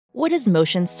What does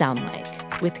motion sound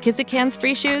like? With Kizikans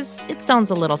free shoes, it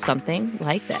sounds a little something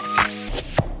like this.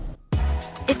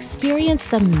 Experience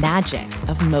the magic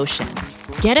of motion.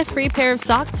 Get a free pair of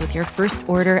socks with your first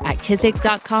order at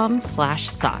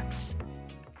kizik.com/socks.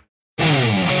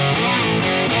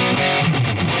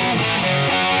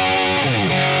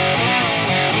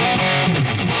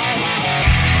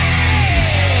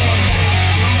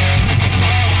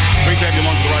 Great to have you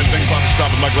along for the ride. Thanks a lot for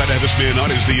stopping by. Glad to have this man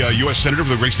on. Is the U.S. Senator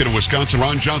for the great state of Wisconsin,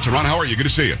 Ron Johnson. Ron, how are you? Good to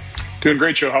see you. Doing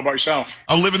great, Joe. How about yourself?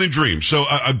 I'm living the dream. So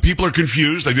people are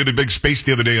confused. I did a big space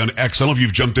the other day on X. I don't know if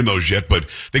you've jumped in those yet, but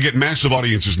they get massive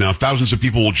audiences now. Thousands of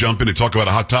people will jump in and talk about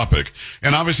a hot topic.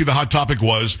 And obviously the hot topic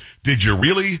was, did you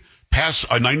really pass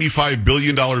a $95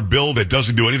 billion bill that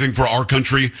doesn't do anything for our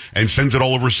country and sends it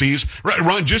all overseas?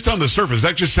 Ron, just on the surface,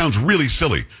 that just sounds really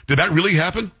silly. Did that really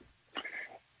happen?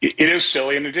 It is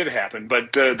silly, and it did happen.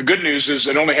 But the good news is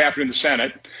it only happened in the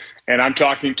Senate. And I'm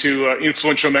talking to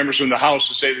influential members in the House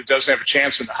who say that it doesn't have a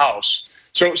chance in the House.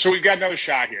 So we've got another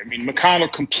shot here. I mean,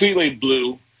 McConnell completely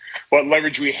blew what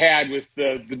leverage we had with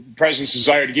the president's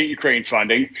desire to get Ukraine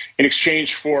funding in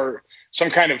exchange for some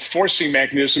kind of forcing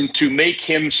mechanism to make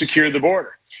him secure the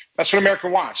border. That's what America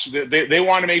wants. They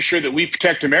want to make sure that we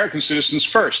protect American citizens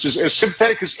first. As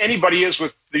sympathetic as anybody is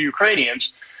with the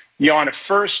Ukrainians, you want to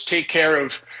first take care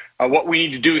of what we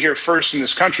need to do here first in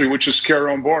this country, which is secure our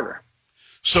own border.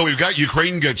 So we've got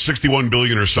Ukraine get $61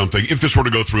 billion or something, if this were to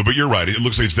go through, but you're right. It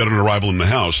looks like it's dead on arrival in the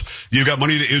House. You've got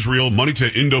money to Israel, money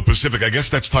to Indo-Pacific. I guess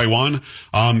that's Taiwan.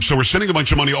 So we're sending a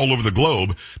bunch of money all over the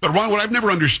globe. But Ron, what I've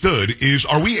never understood is,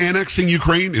 are we annexing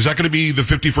Ukraine? Is that going to be the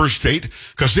 51st state?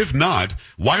 Because if not,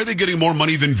 why are they getting more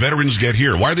money than veterans get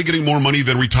here? Why are they getting more money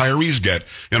than retirees get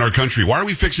in our country? Why are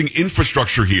we fixing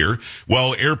infrastructure here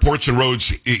while airports and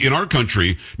roads in our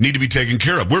country need to be taken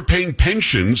care of? We're paying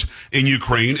pensions in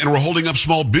Ukraine, and we're holding up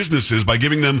small businesses by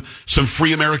giving them some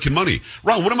free American money.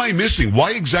 Ron, what am I missing?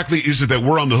 Why exactly is it that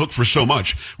we're on the hook for so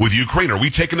much with Ukraine? Are we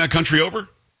taking that country over?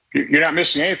 You're not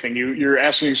missing anything. You're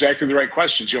asking exactly the right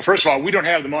questions. First of all, we don't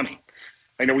have the money.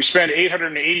 We spend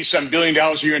 $887 billion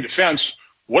a year in defense.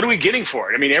 What are we getting for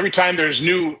it? I mean, every time there's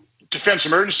new defense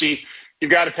emergency,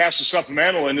 you've got to pass a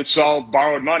supplemental, and it's all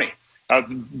borrowed money.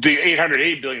 The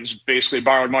 $808 billion is basically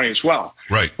borrowed money as well.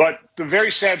 Right. But the very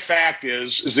sad fact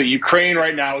is that Ukraine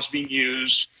right now is being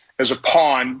used as a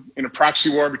pawn in a proxy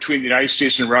war between the United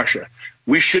States and Russia.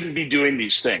 We shouldn't be doing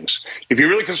these things. If you're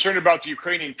really concerned about the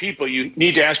Ukrainian people, you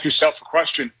need to ask yourself a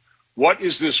question. What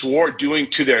is this war doing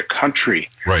to their country?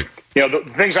 Right. The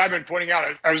things I've been pointing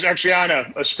out, I was actually on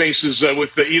a Spaces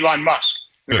with Elon Musk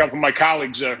and a couple of my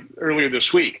colleagues earlier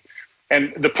this week.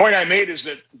 And the point I made is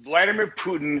that Vladimir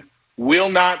Putin will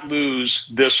not lose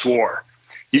this war.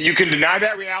 You can deny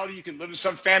that reality. You can live in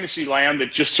some fantasy land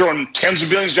that just throwing tens of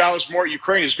billions of dollars more at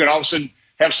Ukraine is going to all of a sudden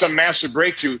have some massive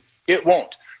breakthrough. It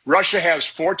won't. Russia has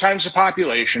 4 times the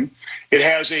population. It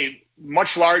has a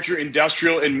much larger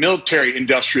industrial and military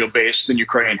industrial base than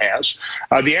Ukraine has.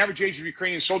 The average age of a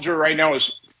Ukrainian soldier right now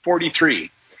is 43.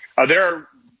 There are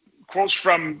quotes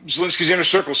from Zelensky's inner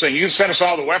circle saying, "You can send us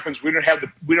all the weapons. We don't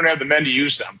have the men to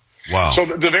use them." Wow. So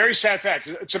the very sad fact,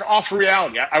 it's an awful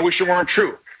reality. I wish it weren't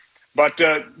true. But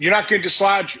you're not going to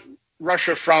dislodge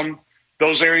Russia from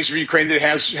those areas of Ukraine that it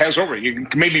has over it. You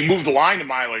can maybe move the line a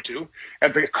mile or two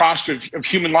at the cost of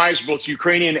human lives, both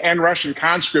Ukrainian and Russian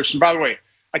conscripts. And by the way,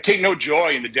 I take no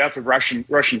joy in the death of Russian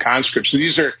conscripts. So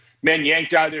these are men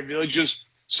yanked out of their villages,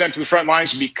 sent to the front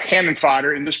lines to be cannon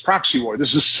fodder in this proxy war.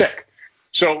 This is sick.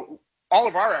 So all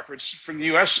of our efforts from the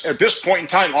U.S. at this point in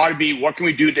time ought to be, what can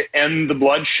we do to end the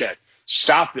bloodshed?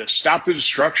 Stop this. Stop the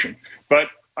destruction. But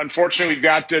unfortunately, we've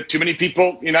got too many people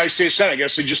in the United States Senate. I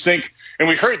guess they just think, and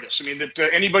we heard this, that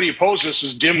anybody opposed this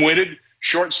is dim-witted,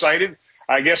 short-sighted.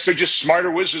 I guess they're just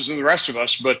smarter wizards than the rest of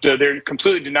us, but they're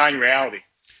completely denying reality.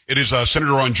 It is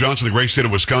Senator Ron Johnson, the great state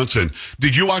of Wisconsin.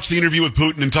 Did you watch the interview with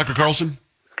Putin and Tucker Carlson?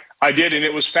 I did, and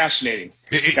it was fascinating.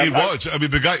 It was. I mean,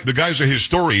 the guy's a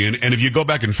historian, and if you go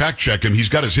back and fact check him, he's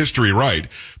got his history right.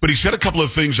 But he said a couple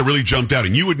of things that really jumped out,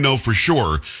 and you would know for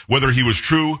sure whether he was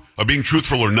true or being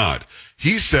truthful or not.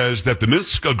 He says that the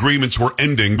Minsk agreements were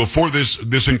ending before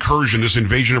this incursion, this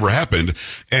invasion ever happened,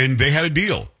 and they had a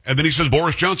deal. And then he says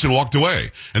Boris Johnson walked away.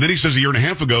 And then he says a year and a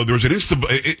half ago there was an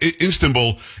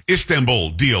Istanbul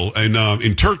deal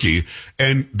in Turkey,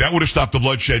 and that would have stopped the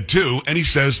bloodshed too. And he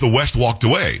says the West walked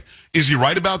away. Is he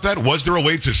right about that? Was there a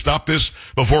way to stop this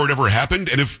before it ever happened?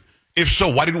 And if so,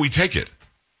 why didn't we take it?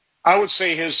 I would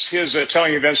say his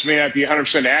telling events may not be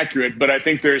 100% accurate, but I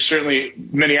think there are certainly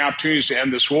many opportunities to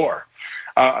end this war.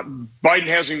 Biden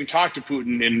hasn't even talked to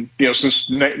Putin since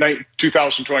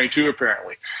 2022,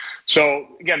 apparently. So,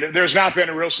 again, there's not been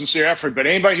a real sincere effort, but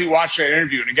anybody who watched that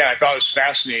interview, and again, I thought it was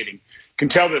fascinating, can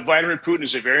tell that Vladimir Putin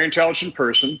is a very intelligent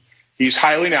person. He's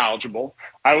highly knowledgeable.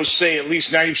 I would say at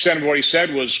least 90% of what he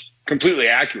said was completely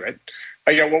accurate.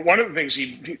 One of the things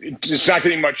it's not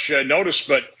getting much notice,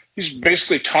 but he's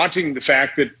basically taunting the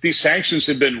fact that these sanctions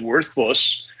have been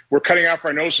worthless. We're cutting off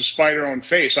our nose to spite our own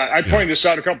face. I pointed this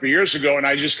out a couple of years ago, and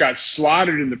I just got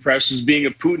slaughtered in the press as being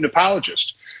a Putin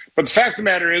apologist. But the fact of the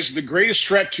matter is, the greatest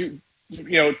threat to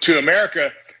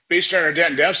America, based on our debt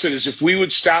and deficit, is if we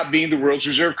would stop being the world's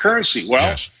reserve currency.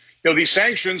 Well, these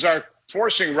sanctions are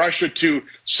forcing Russia to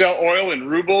sell oil in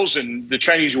rubles and the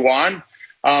Chinese yuan.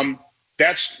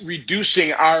 That's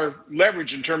reducing our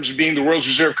leverage in terms of being the world's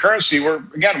reserve currency. We're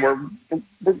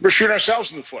shooting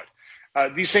ourselves in the foot.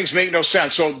 These things make no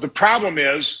sense. So the problem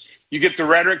is, you get the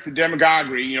rhetoric, the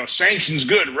demagoguery, sanctions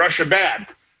good, Russia bad.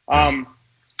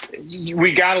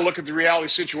 We got to look at the reality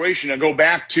situation and go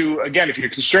back to, again, if you're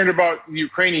concerned about the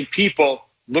Ukrainian people,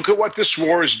 look at what this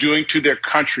war is doing to their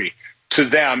country, to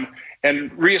them,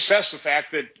 and reassess the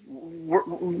fact that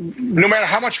no matter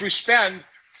how much we spend,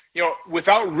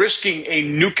 without risking a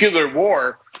nuclear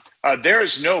war, there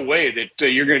is no way that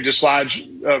you're going to dislodge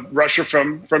Russia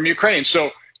from Ukraine.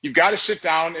 So you've got to sit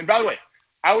down. And by the way,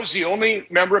 I was the only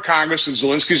member of Congress in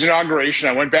Zelensky's inauguration.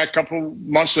 I went back a couple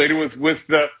months later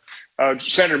with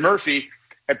Senator Murphy.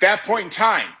 At that point in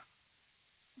time,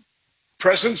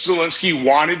 President Zelensky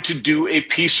wanted to do a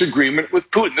peace agreement with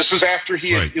Putin. This is after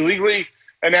he had illegally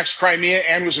annexed Crimea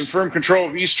and was in firm control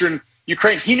of eastern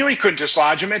Ukraine. He knew he couldn't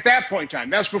dislodge him at that point in time.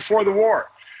 That's before the war.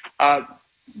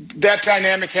 That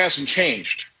dynamic hasn't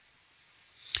changed.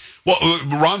 Well,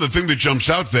 Ron, the thing that jumps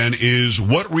out then is,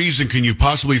 what reason can you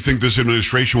possibly think this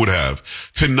administration would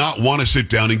have to not want to sit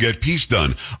down and get peace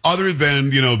done, other than,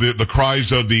 the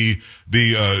cries of the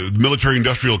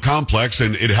military-industrial complex,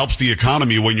 and it helps the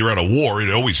economy when you're at a war.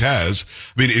 It always has.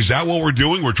 I mean, is that what we're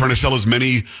doing? We're trying to sell as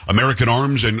many American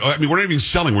arms, and we're not even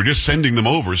selling. We're just sending them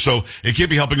over. So it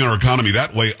can't be helping our economy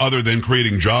that way, other than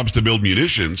creating jobs to build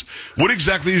munitions. What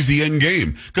exactly is the end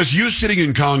game? Because you sitting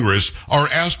in Congress are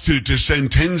asked to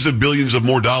send tens of billions of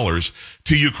more dollars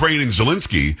to Ukraine and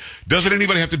Zelensky. Doesn't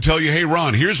anybody have to tell you, hey,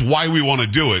 Ron, here's why we want to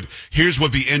do it. Here's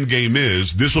what the end game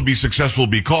is. This will be successful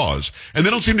because. And they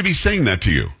don't seem to be saying that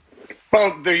to you.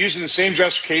 Well, they're using the same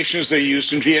justification as they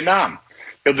used in Vietnam.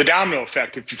 The domino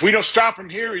effect. If we don't stop him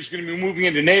here, he's going to be moving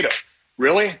into NATO.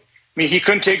 Really? I mean, he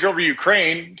couldn't take over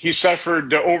Ukraine. He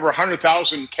suffered over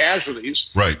 100,000 casualties.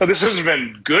 Right. But this hasn't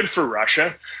been good for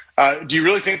Russia. Do you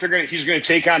really think he's going to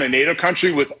take on a NATO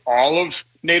country with all of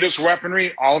NATO's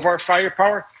weaponry, all of our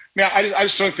firepower? I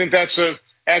just don't think that's an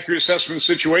accurate assessment of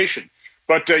the situation.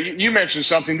 But you mentioned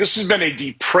something. This has been a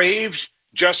depraved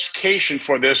justification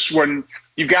for this, when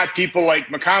you've got people like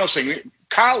McConnell saying,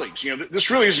 colleagues,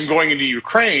 this really isn't going into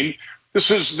Ukraine.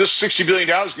 This $60 billion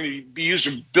is going to be used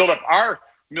to build up our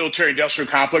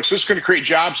military-industrial complex. This is going to create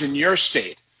jobs in your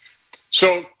state.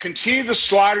 So continue the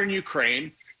slaughter in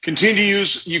Ukraine. Continue to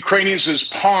use Ukrainians as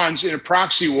pawns in a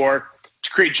proxy war to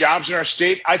create jobs in our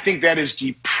state. I think that is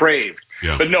depraved.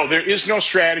 Yeah. But no, there is no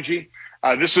strategy.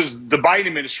 This is the Biden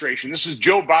administration. This is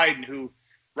Joe Biden, who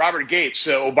Robert Gates,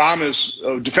 Obama's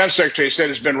defense secretary, said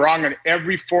has been wrong on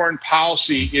every foreign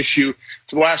policy issue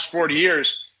for the last 40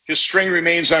 years. His string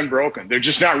remains unbroken. They're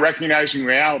just not recognizing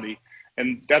reality,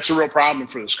 and that's a real problem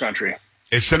for this country.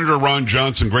 It's Senator Ron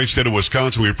Johnson, great state of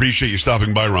Wisconsin. We appreciate you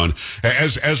stopping by, Ron.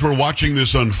 As we're watching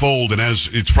this unfold, and as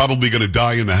it's probably going to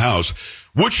die in the House,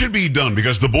 what should be done?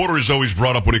 Because the border is always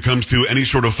brought up when it comes to any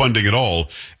sort of funding at all.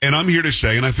 And I'm here to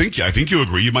say, and I think you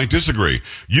agree, you might disagree,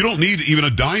 you don't need even a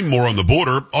dime more on the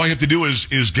border. All you have to do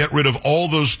is get rid of all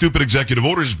those stupid executive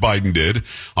orders Biden did.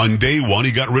 On day one,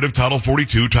 he got rid of Title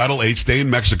 42, Title 8, stay in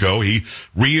Mexico. He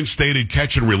reinstated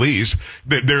catch and release.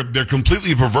 They're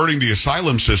completely perverting the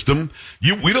asylum system.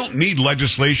 We don't need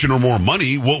legislation or more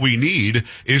money. What we need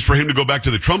is for him to go back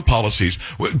to the Trump policies.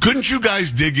 Couldn't you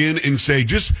guys dig in and say,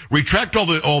 just retract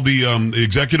all the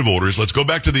executive orders. Let's go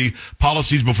back to the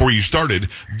policies before you started.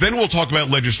 Then we'll talk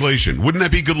about legislation. Wouldn't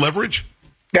that be good leverage?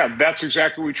 Yeah, that's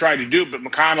exactly what we tried to do. But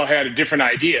McConnell had a different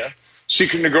idea.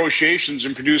 Secret negotiations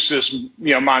and produced this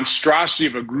monstrosity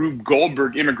of a Rube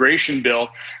Goldberg immigration bill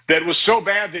that was so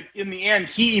bad that in the end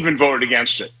he even voted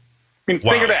against it. I mean,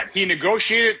 Think of that. He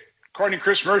negotiated, according to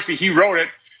Chris Murphy, he wrote it,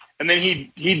 and then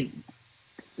he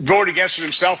voted against it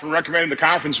himself and recommended the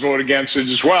conference vote against it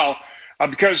as well,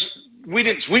 because we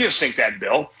didn't sink that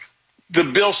bill. The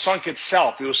bill sunk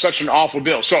itself. It was such an awful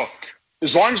bill. So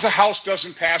as long as the House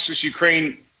doesn't pass this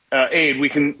Ukraine aid, we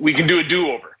can do a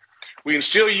do-over. We can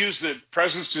still use the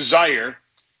president's desire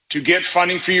to get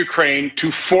funding for Ukraine,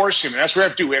 to force him. And that's what we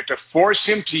have to do. We have to force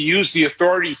him to use the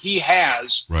authority he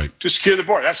has to secure the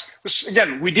border.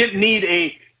 Again, we didn't need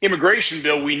a immigration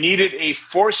bill. We needed a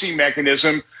forcing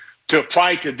mechanism to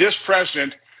apply to this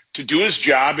president to do his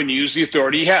job and use the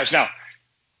authority he has. Now,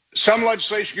 some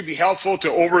legislation could be helpful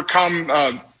to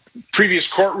overcome previous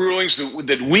court rulings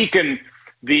that weaken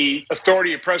the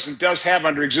authority a president does have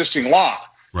under existing law.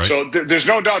 Right. So there's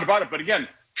no doubt about it. But again,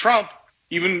 Trump,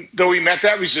 even though he met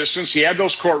that resistance, he had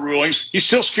those court rulings, he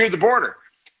still secured the border.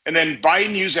 And then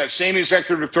Biden used that same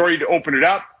executive authority to open it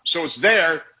up. So it's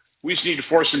there. We just need to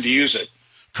force him to use it.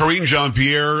 Karine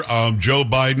Jean-Pierre, Joe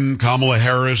Biden, Kamala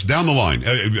Harris, down the line.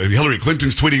 Hillary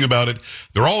Clinton's tweeting about it.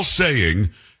 They're all saying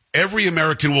every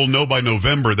American will know by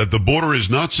November that the border is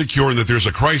not secure and that there's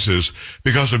a crisis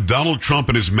because of Donald Trump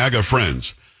and his MAGA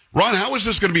friends. Ron, how is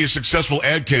this going to be a successful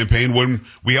ad campaign when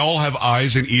we all have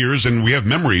eyes and ears and we have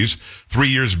memories 3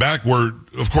 years back where,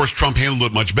 of course, Trump handled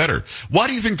it much better? Why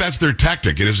do you think that's their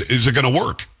tactic? Is it going to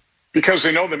work? Because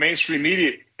they know the mainstream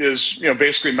media is,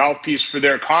 basically mouthpiece for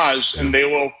their cause, and they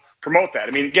will promote that.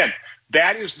 I mean, again,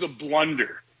 that is the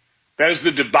blunder. That is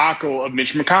the debacle of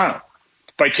Mitch McConnell.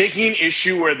 By taking an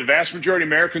issue where the vast majority of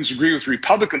Americans agree with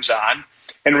Republicans on,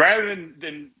 and rather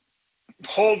than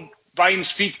hold Biden's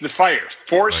feet to the fire,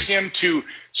 force him to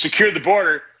secure the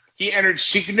border, he entered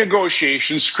secret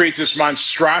negotiations to create this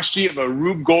monstrosity of a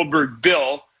Rube Goldberg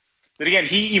bill that, again,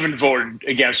 he even voted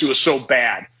against. It was so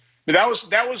bad. But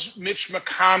that was Mitch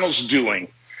McConnell's doing.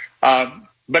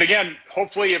 But again,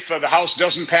 hopefully if the House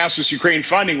doesn't pass this Ukraine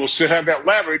funding, we'll still have that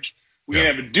leverage. We can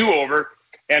have a do-over.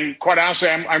 And quite honestly,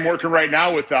 I'm working right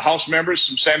now with the House members,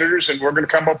 some senators, and we're going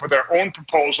to come up with our own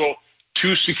proposal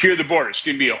to secure the border. It's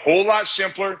going to be a whole lot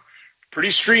simpler,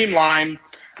 pretty streamlined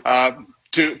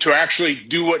to actually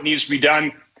do what needs to be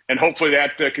done, and hopefully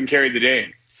that can carry the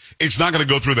day. It's not going to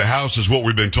go through the House, is what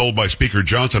we've been told by Speaker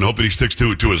Johnson. I hope that he sticks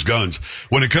to his guns.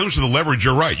 When it comes to the leverage,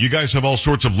 you're right. You guys have all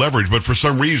sorts of leverage, but for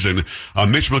some reason,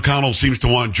 Mitch McConnell seems to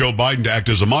want Joe Biden to act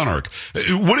as a monarch.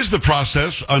 What is the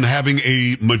process on having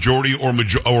a majority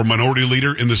or minority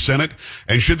leader in the Senate?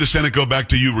 And should the Senate go back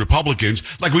to you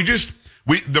Republicans? Like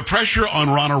the pressure on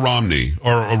Ronna Romney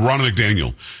or Ronna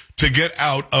McDaniel to get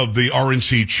out of the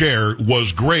RNC chair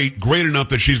was great enough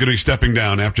that she's going to be stepping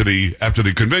down after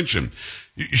the convention.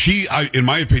 She, in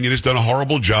my opinion, has done a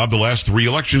horrible job the last 3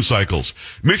 election cycles.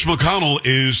 Mitch McConnell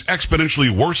is exponentially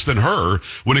worse than her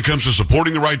when it comes to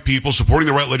supporting the right people, supporting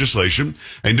the right legislation,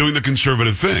 and doing the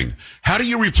conservative thing. How do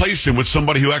you replace him with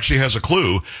somebody who actually has a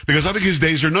clue? Because I think his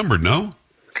days are numbered, no?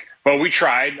 Well, we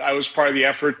tried. I was part of the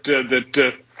effort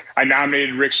that I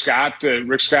nominated Rick Scott.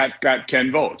 Rick Scott got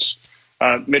 10 votes.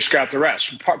 Mitch got the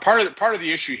rest. Part of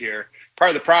the issue here, part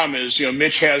of the problem is,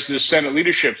 Mitch has this Senate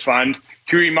Leadership Fund.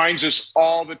 He reminds us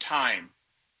all the time.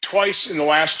 Twice in the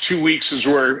last 2 weeks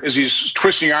as he's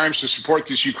twisting arms to support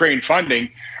this Ukraine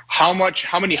funding, how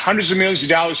many hundreds of millions of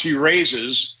dollars he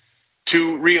raises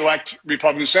to reelect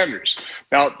Republican senators.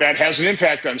 Now, that has an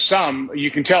impact on some.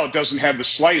 You can tell it doesn't have the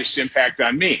slightest impact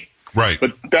on me. Right.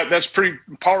 But that's a pretty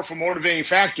powerful motivating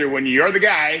factor when you're the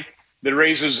guy that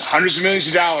raises hundreds of millions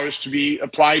of dollars to be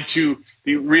applied to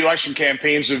the reelection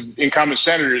campaigns of incumbent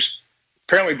senators.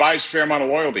 Apparently buys a fair amount of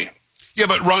loyalty. Yeah,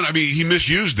 but Ron, he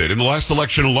misused it in the last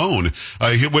election alone.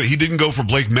 He didn't go for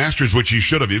Blake Masters, which he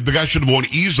should have. The guy should have won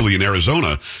easily in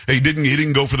Arizona. He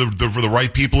didn't go for the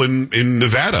right people in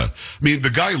Nevada. I mean, the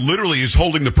guy literally is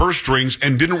holding the purse strings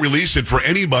and didn't release it for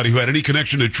anybody who had any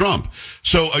connection to Trump.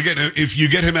 So again, if you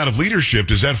get him out of leadership,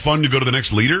 does that fund to go to the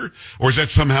next leader, or is that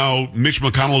somehow Mitch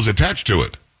McConnell is attached to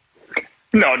it?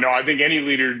 No. I think any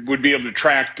leader would be able to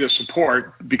attract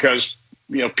support because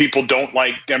people don't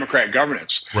like Democrat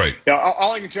governance. Right.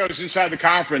 All I can tell you is inside the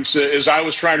conference, as I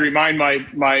was trying to remind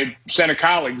my Senate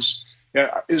colleagues,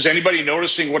 is anybody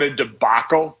noticing what a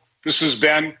debacle this has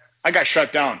been? I got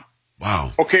shut down.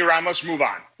 Wow. Okay, Ron, let's move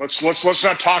on. Let's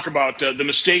not talk about the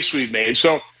mistakes we've made.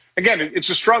 So again, it's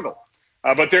a struggle,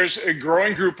 but there's a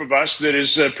growing group of us that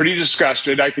is pretty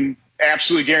disgusted. I can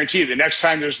absolutely guarantee you the next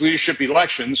time there's leadership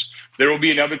elections, there will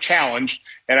be another challenge,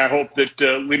 and I hope that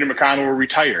Leader McConnell will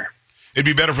retire. It'd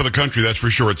be better for the country, that's for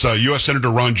sure. It's U.S.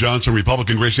 Senator Ron Johnson,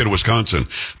 Republican, great state of Wisconsin.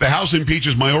 The House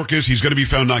impeaches Mayorkas. He's going to be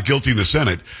found not guilty in the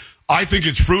Senate. I think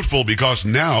it's fruitful because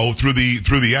now, through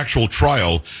the actual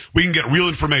trial, we can get real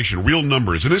information, real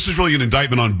numbers. And this is really an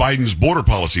indictment on Biden's border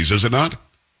policies, is it not?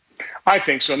 I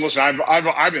think so. And listen,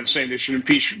 I've been saying they should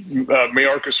impeach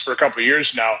Mayorkas for a couple of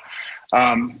years now.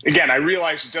 Again, I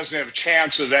realize it doesn't have a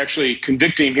chance of actually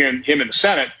convicting him in the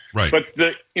Senate. Right. But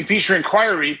the impeachment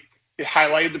inquiry, it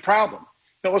highlighted the problem.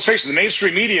 Now, let's face it, the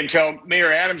mainstream media, until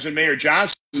Mayor Adams and Mayor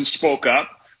Johnson spoke up,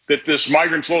 that this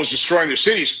migrant flow is destroying their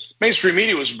cities, mainstream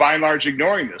media was by and large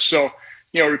ignoring this. So,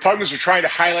 Republicans are trying to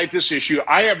highlight this issue.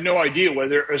 I have no idea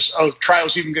whether a trial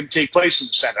is even going to take place in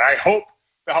the Senate. I hope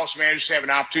the House managers have an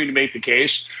opportunity to make the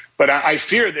case, but I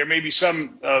fear there may be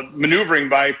some maneuvering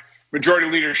by Majority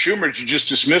Leader Schumer to just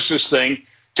dismiss this thing,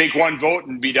 take one vote,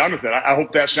 and be done with it. I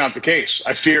hope that's not the case.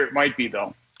 I fear it might be,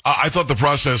 though. I thought the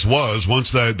process was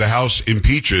once the House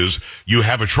impeaches, you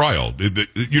have a trial.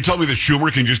 You're telling me that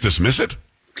Schumer can just dismiss it?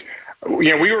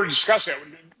 Yeah, we were discussing it.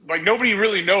 Like, nobody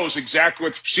really knows exactly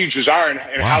what the procedures are and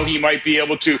how he might be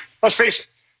able to. Let's face it,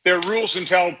 there are rules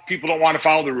until people don't want to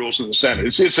follow the rules in the Senate.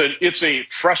 It's a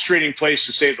frustrating place,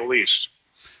 to say the least.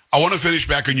 I want to finish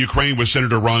back on Ukraine with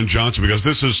Senator Ron Johnson, because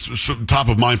this is top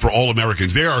of mind for all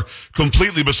Americans. They are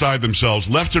completely beside themselves,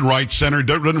 left and right, center,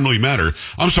 doesn't really matter.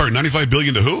 I'm sorry, $95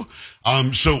 billion to who?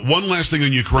 So one last thing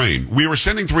on Ukraine. We were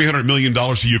sending $300 million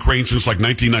to Ukraine since like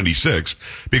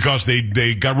 1996 because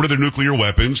they got rid of their nuclear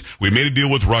weapons. We made a deal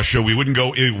with Russia. We wouldn't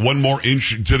go one more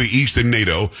inch to the east in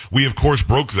NATO. We, of course,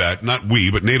 broke that. Not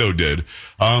we, but NATO did.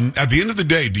 At the end of the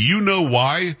day, do you know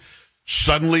why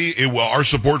suddenly our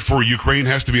support for Ukraine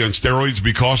has to be on steroids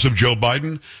because of Joe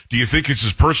Biden? Do you think it's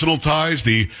his personal ties,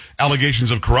 the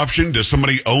allegations of corruption? Does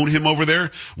somebody own him over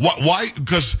there? Why?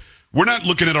 Because we're not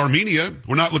looking at Armenia.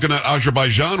 We're not looking at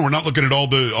Azerbaijan. We're not looking at all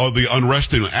the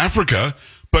unrest in Africa.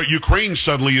 But Ukraine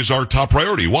suddenly is our top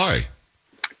priority. Why?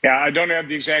 Yeah, I don't have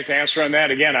the exact answer on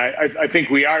that. Again, I think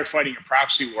we are fighting a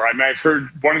proxy war. I mean, I've heard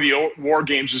one of the old war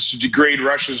games is to degrade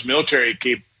Russia's military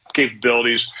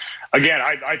capabilities. Again,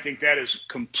 I think that is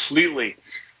completely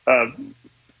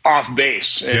off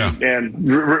base and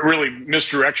really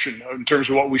misdirection in terms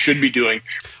of what we should be doing.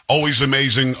 Always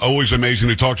amazing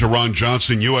to talk to Ron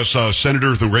Johnson, U.S.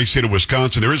 Senator from the great state of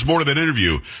Wisconsin. There is more to that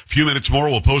interview. A few minutes more.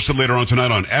 We'll post it later on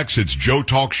tonight on X. It's Joe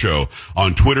Talk Show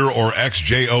on Twitter or X,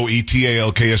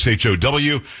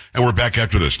 JOETALKSHOW. And we're back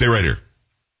after this. Stay right here.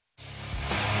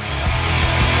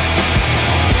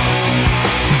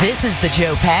 This is the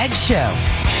Joe Pags Show.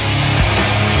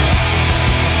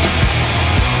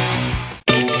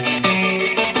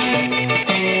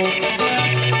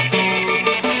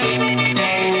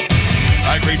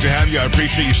 To have you. I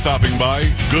appreciate you stopping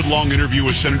by. Good long interview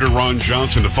with Senator Ron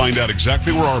Johnson to find out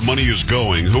exactly where our money is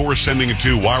going, who we're sending it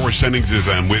to, why we're sending it to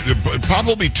them.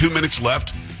 Probably 2 minutes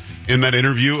left in that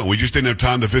interview, and we just didn't have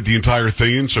time to fit the entire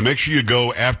thing in, so make sure you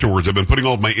go afterwards. I've been putting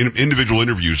all of my individual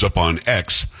interviews up on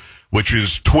X, which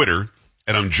is Twitter,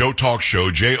 and I'm Joe Talk Show,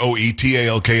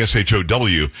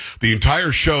 JOETALKSHOW. The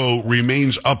entire show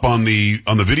remains up on the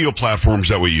video platforms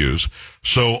that we use.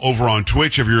 So over on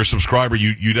Twitch, if you're a subscriber,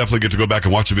 you definitely get to go back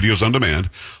and watch the videos on demand.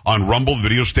 On Rumble, the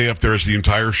videos stay up there as the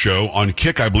entire show. On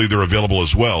Kick, I believe they're available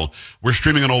as well. We're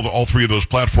streaming on all three of those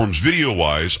platforms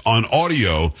video-wise. On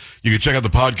audio, you can check out the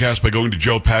podcast by going to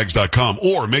joepags.com,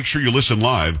 or make sure you listen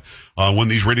live when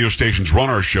these radio stations run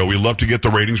our show. We love to get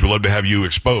the ratings. We love to have you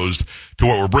exposed to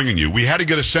what we're bringing you. We had to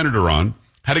get a senator on,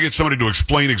 had to get somebody to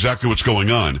explain exactly what's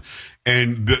going on.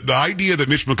 And the idea that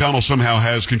Mitch McConnell somehow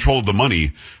has control of the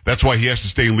money, that's why he has to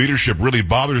stay in leadership, really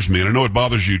bothers me. And I know it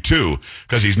bothers you too,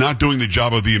 because he's not doing the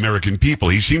job of the American people.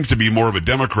 He seems to be more of a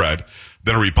Democrat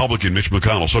than a Republican, Mitch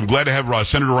McConnell. So I'm glad to have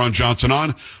Senator Ron Johnson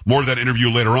on. More of that interview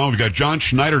later on. We've got John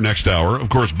Schneider next hour. Of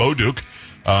course, Bo Duke,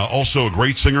 also a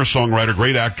great singer, songwriter,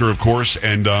 great actor, of course,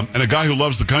 and a guy who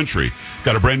loves the country.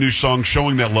 Got a brand new song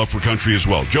showing that love for country as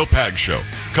well. Joe Pags Show.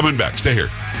 Coming back. Stay here.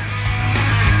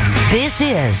 This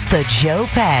is the Joe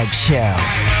Pags Show.